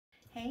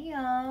Hey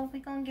y'all, we're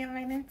gonna get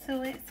right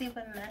into it. See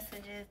what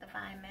messages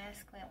Divine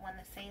Masculine want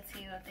to say to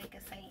you. If they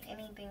can say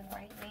anything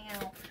right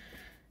now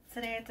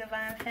to their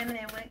Divine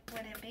Feminine, what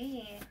would it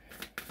be?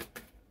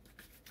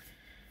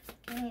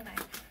 Give me like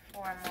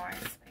 4 more,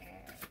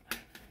 Spirit.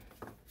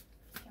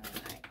 Give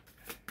me like,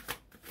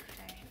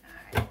 okay,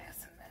 alright,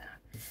 that's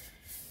enough.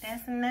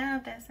 That's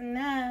enough, that's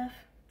enough.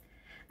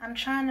 I'm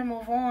trying to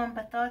move on,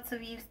 but thoughts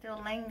of you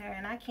still linger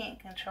and I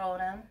can't control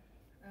them.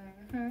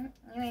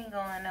 You ain't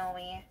going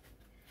nowhere.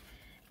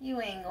 You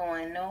ain't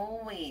going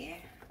nowhere,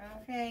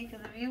 okay?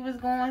 Because if you was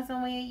going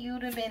somewhere,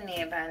 you'd have been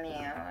there by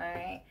now, all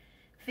right?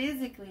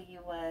 Physically, you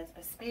was,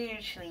 but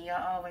spiritually,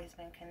 y'all always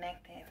been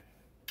connected.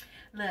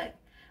 Look,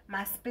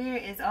 my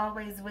spirit is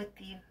always with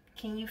you.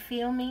 Can you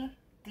feel me?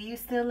 Do you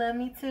still love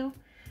me too?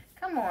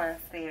 Come on,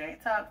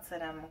 spirit. Talk to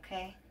them,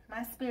 okay?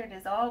 My spirit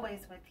is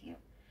always with you.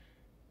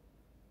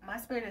 My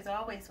spirit is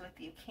always with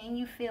you. Can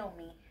you feel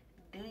me?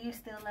 Do you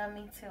still love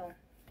me too?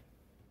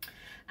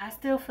 I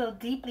still feel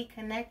deeply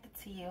connected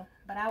to you,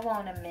 but I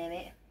won't admit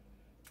it.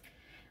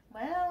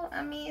 Well,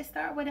 I mean,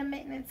 start with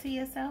admitting it to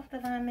yourself,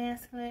 Divine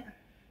Masculine.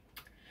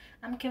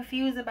 I'm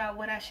confused about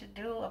what I should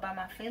do about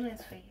my feelings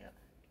for you.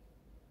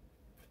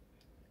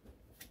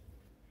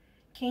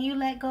 Can you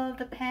let go of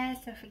the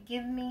past and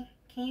forgive me?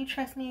 Can you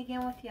trust me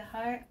again with your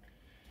heart?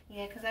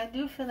 Yeah, because I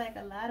do feel like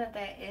a lot of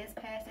that is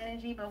past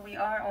energy, but we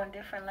are on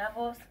different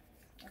levels,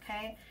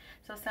 okay?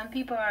 So some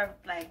people are,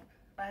 like,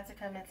 about to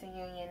come into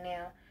union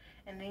now.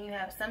 And then you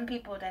have some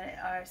people that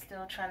are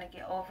still trying to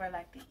get over,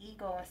 like, the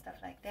ego and stuff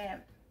like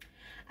that.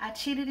 I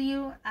cheated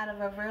you out of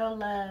a real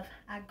love.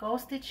 I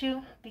ghosted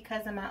you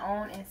because of my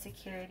own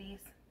insecurities.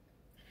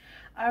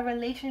 Our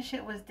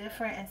relationship was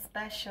different and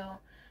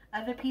special.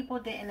 Other people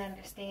didn't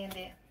understand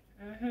it.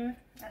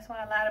 That's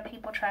why a lot of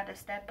people try to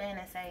step in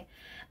and say,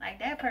 like,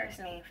 that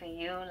person ain't for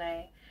you.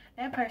 Like,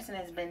 that person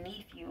is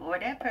beneath you. Or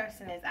that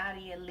person is out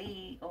of your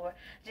league. Or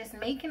just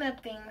making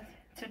up things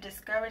to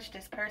discourage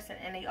this person,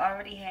 and they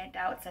already had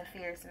doubts and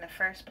fears in the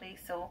first place.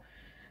 So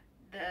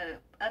the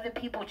other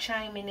people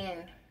chiming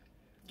in,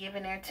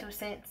 giving their 2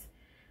 cents,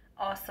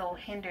 also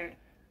hindered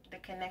the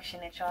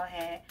connection that y'all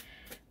had,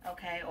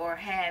 okay, or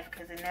have,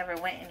 because it never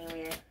went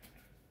anywhere.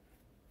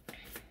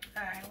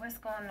 Alright, what's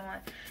going on?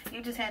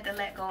 You just had to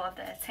let go of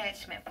the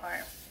attachment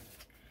part.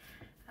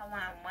 I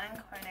want 1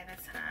 card at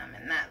a time,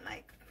 and not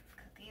like,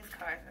 because these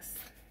cards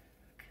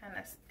are kind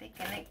of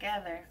sticking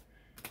together.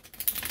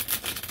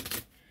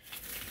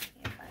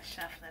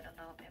 Shuffle it a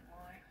little bit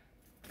more.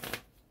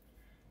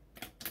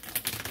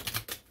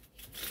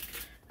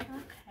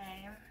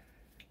 Okay.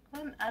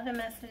 What other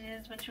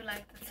messages would you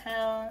like to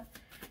tell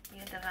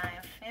your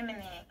Divine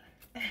Feminine?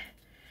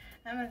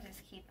 I'm going to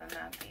just keep them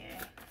out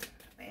there.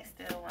 They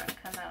still want to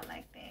come out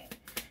like that.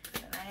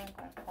 But I ain't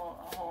going to pull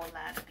a whole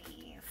lot of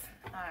these.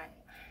 Alright.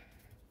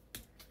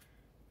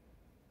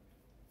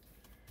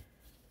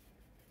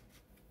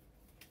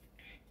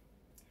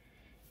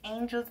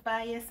 Angels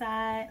by your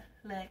side.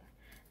 Look.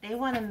 They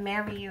want to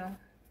marry you.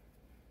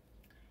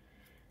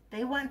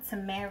 They want to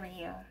marry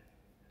you.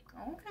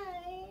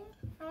 Okay.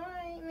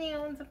 Alright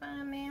now,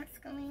 Divine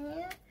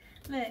Masculine.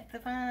 Look,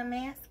 Divine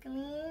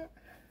Masculine.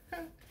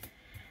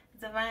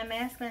 Divine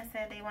Masculine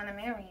said they want to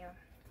marry you.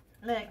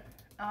 Look.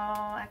 Oh,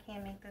 I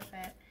can't make this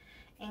up.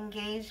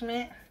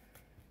 Engagement.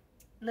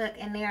 Look,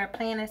 and they are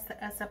planning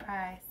a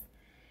surprise.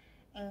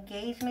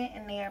 Engagement,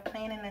 and they are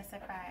planning a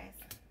surprise.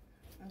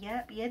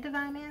 Yep, your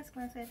Divine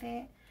Masculine said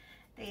that.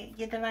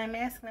 Your Divine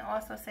Masculine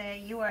also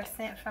said you are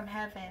sent from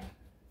heaven.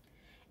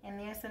 And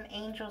there's some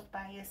angels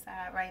by your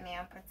side right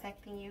now,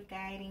 protecting you,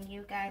 guiding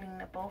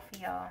the both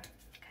of y'all.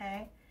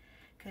 Okay?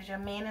 Because you're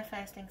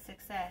manifesting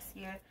success.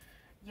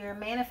 Your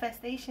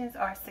manifestations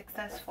are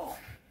successful.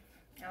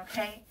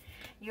 Okay?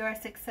 You are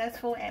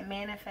successful at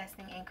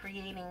manifesting and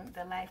creating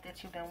the life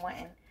that you've been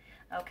wanting.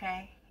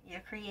 Okay?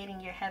 You're creating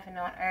your heaven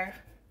on earth.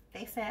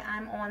 They said,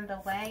 I'm on the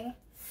way.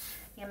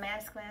 Your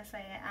masculine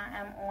said, I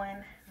am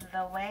on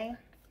the way.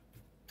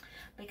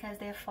 Because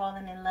they're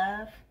falling in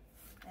love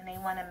and they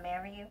want to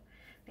marry you.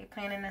 They're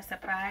planning a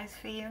surprise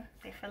for you.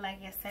 They feel like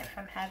you're sent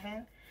from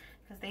heaven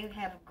because they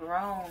have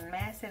grown,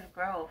 massive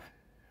growth,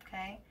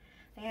 okay?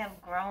 They have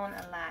grown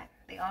a lot.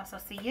 They also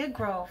see your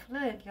growth.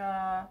 Look,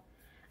 y'all,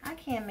 I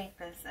can't make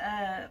this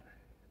up.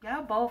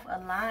 Y'all both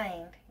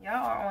aligned.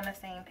 Y'all are on the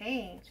same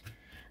page.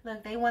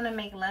 Look, they want to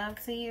make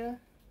love to you.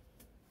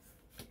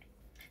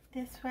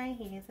 This right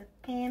here is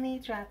a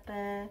panty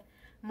dropper.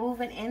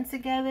 Moving in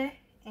together,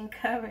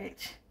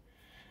 encourage.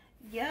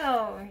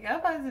 Yo, y'all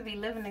about to be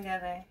living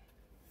together.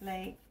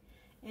 Like,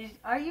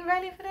 are you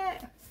ready for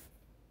that?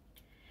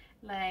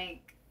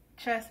 Like,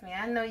 trust me,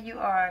 I know you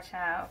are a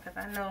child, because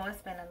I know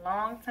it's been a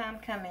long time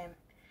coming.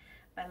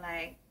 But,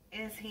 like,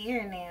 it's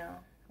here now.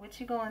 What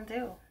you gonna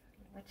do?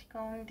 What you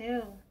gonna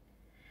do?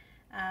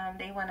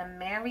 They want to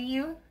marry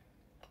you.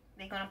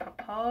 They're gonna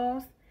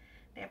propose.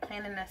 They're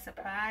planning a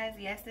surprise.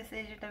 Yes, this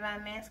is your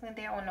Divine Masculine.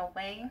 They're on the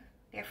way.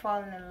 They're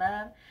falling in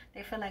love.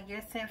 They feel like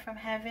you're sent from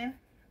heaven.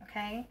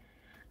 Okay?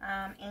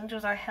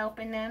 Angels are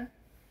helping them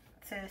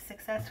to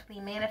successfully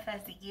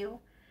manifest you.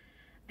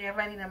 They're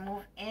ready to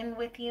move in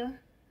with you.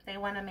 They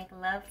want to make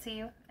love to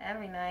you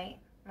every night,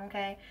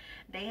 okay?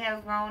 They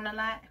have grown a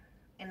lot,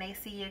 and they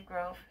see your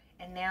growth,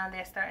 and now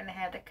they're starting to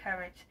have the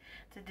courage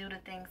to do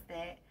the things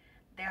that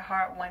their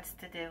heart wants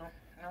to do,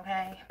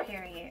 okay?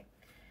 Period.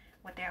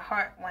 What their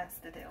heart wants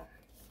to do.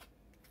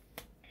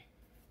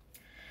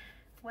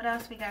 What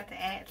else we got to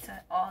add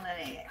to all of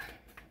that?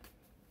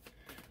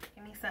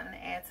 Give me something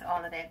to add to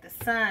all of that.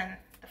 The Sun,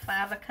 the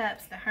Five of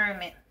Cups, the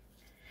Hermit,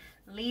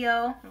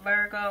 Leo,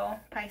 Virgo,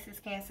 Pisces,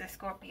 Cancer,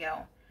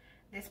 Scorpio.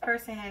 This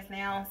person has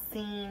now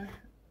seen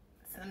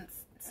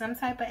some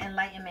type of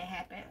enlightenment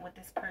happen with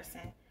this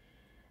person.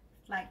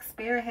 Like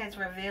Spirit has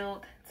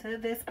revealed to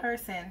this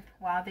person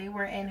while they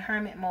were in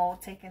hermit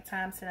mode, taking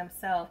time to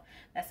themselves.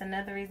 That's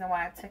another reason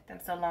why it took them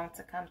so long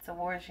to come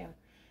towards you.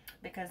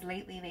 Because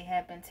lately they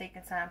have been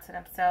taking time to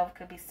themselves.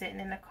 Could be sitting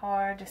in the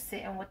car, just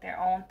sitting with their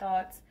own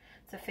thoughts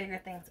to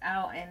figure things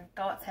out. And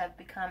thoughts have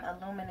become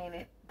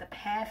illuminated. The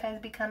path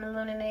has become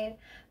illuminated.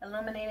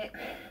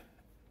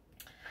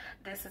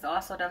 This is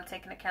also them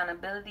taking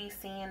accountability,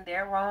 seeing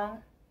they're wrong.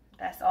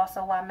 That's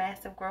also why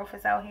massive growth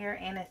is out here,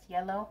 and it's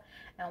yellow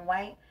and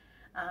white.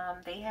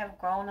 They have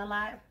grown a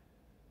lot.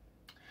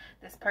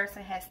 This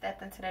person has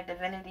stepped into their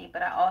divinity,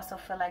 but I also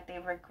feel like they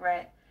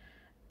regret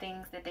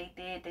things that they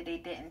did that they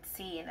didn't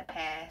see in the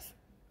past.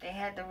 They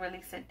had to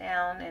really sit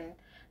down, and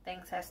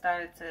things have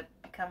started to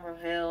become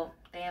revealed.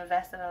 They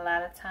invested a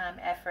lot of time,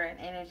 effort, and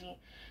energy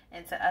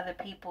into other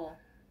people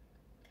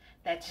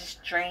that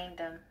just drained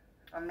them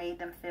or made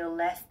them feel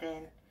less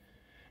than,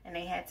 and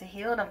they had to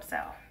heal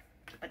themselves.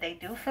 But they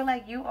do feel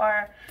like you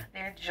are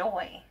their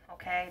joy,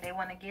 okay? They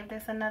want to give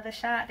this another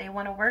shot. They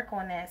want to work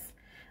on this,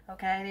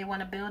 okay? They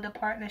want to build a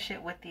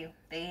partnership with you.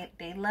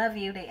 They love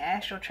you. They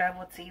astral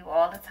travel to you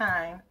all the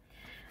time,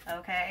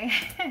 okay?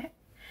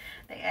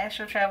 They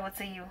astral travel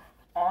to you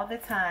all the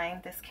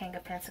time, this King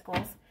of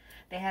Pentacles.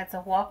 They had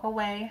to walk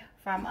away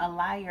from a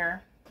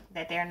liar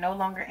that they're no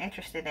longer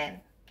interested in.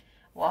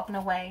 Walking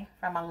away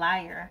from a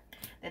liar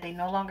that they're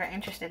no longer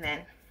interested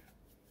in,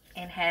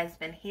 and has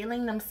been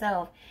healing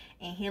themselves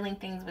and healing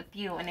things with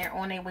you, and they're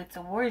on their way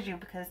towards you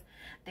because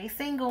they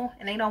single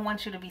and they don't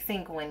want you to be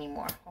single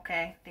anymore,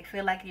 okay? They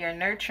feel like you're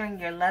nurturing,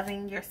 you're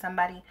loving, you're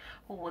somebody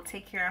who will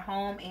take care of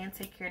home and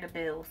take care of the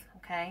bills,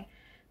 okay?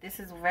 This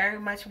is very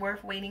much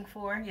worth waiting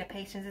for. Your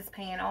patience is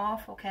paying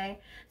off, okay?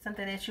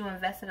 Something that you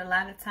invested a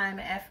lot of time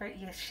and effort.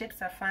 Your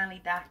ships are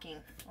finally docking,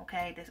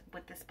 okay,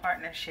 with this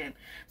partnership.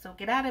 So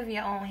get out of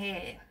your own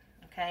head,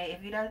 okay?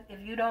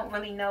 If you don't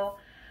really know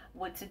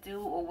what to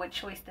do or what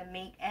choice to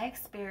make,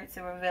 ask Spirit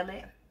to reveal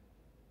it.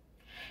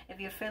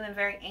 If you're feeling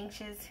very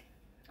anxious,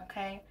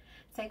 okay,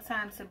 take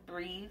time to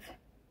breathe.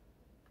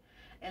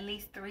 At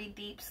least 3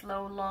 deep,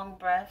 slow, long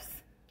breaths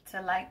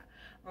to like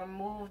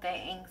remove that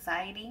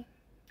anxiety,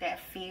 that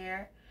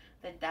fear,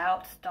 the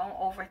doubts. Don't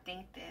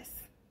overthink this,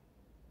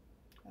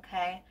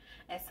 okay?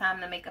 It's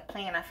time to make a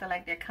plan. I feel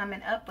like they're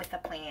coming up with a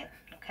plan,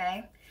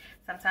 okay?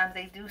 Sometimes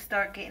they do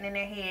start getting in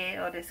their head,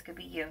 or this could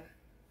be you.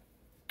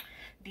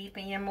 Deep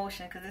in your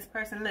emotion, because this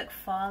person, look,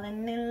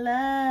 falling in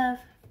love.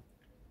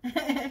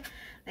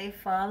 They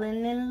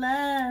falling in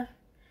love.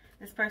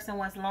 This person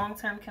wants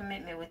long-term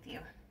commitment with you.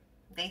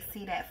 They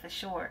see that for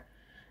sure.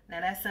 Now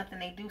that's something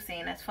they do see,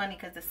 and that's funny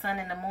because the sun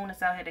and the moon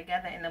is out here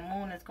together, and the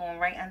moon is going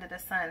right under the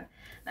sun.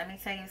 Let me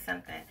tell you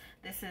something.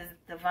 This is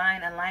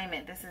divine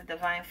alignment. This is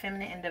divine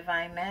feminine and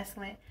divine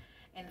masculine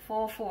in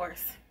full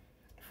force,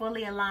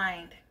 fully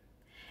aligned,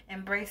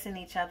 embracing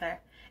each other,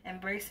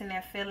 embracing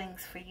their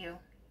feelings for you.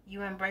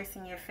 You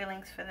embracing your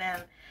feelings for them.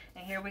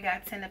 And here we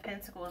got 10 of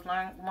Pentacles,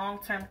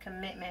 long-term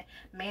commitment,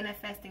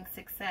 manifesting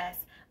success,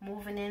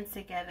 moving in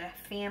together,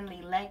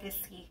 family,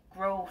 legacy,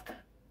 growth.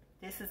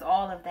 This is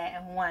all of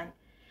that in one.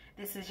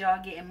 This is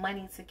y'all getting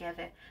money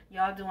together.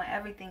 Y'all doing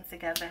everything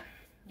together.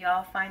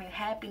 Y'all finding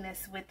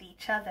happiness with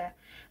each other,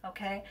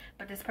 okay?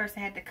 But this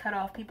person had to cut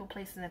off people,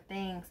 places, and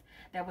things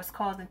that was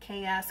causing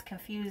chaos,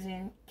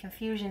 confusion,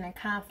 and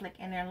conflict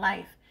in their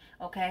life.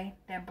 Okay,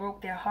 that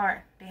broke their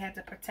heart. They had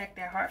to protect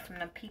their heart from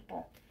the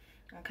people.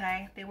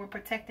 Okay, they were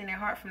protecting their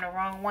heart from the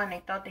wrong one.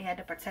 They thought they had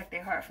to protect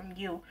their heart from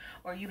you,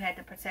 or you had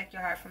to protect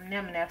your heart from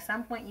them. And at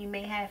some point you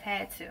may have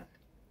had to,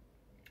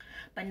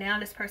 but now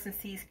this person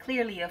sees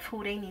clearly of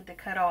who they need to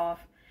cut off,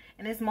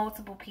 and it's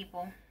multiple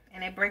people,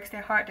 and it breaks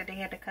their heart that they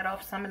had to cut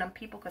off some of them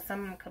people, because some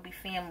of them could be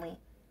family.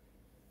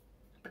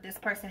 But this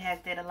person has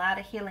did a lot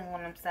of healing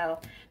on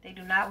themselves. They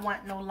do not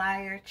want no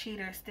liar,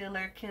 cheater,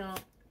 stealer,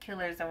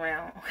 killers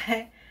around.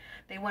 Okay.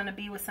 They want to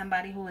be with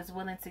somebody who is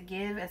willing to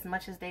give as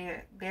much as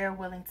they're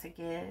willing to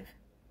give.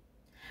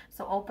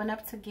 So open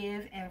up to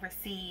give and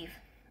receive,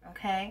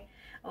 okay?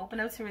 Open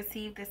up to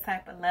receive this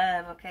type of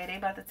love, okay? They're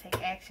about to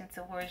take action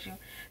towards you.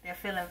 They're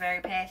feeling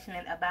very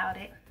passionate about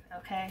it,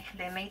 okay?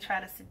 They may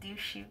try to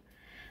seduce you,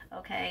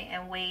 okay,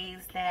 in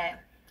ways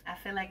that I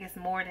feel like it's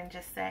more than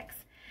just sex.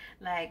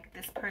 Like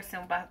this person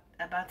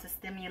about to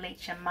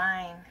stimulate your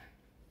mind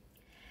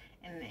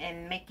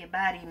and make your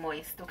body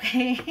moist,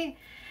 okay?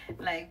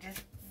 Like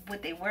just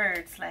with their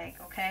words, like,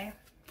 okay?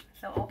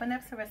 So open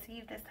up to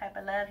receive this type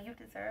of love. You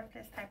deserve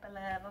this type of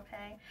love,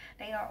 okay?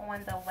 They are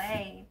on the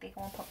way. They're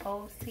going to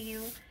propose to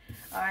you.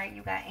 All right,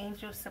 you got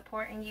angels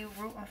supporting you,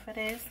 rooting for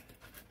this.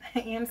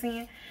 You know what I'm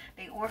saying?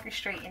 They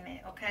orchestrating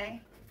it,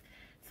 okay?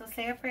 So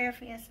say a prayer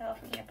for yourself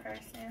and your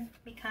person.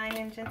 Be kind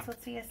and gentle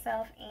to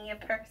yourself and your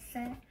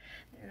person.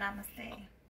 Namaste.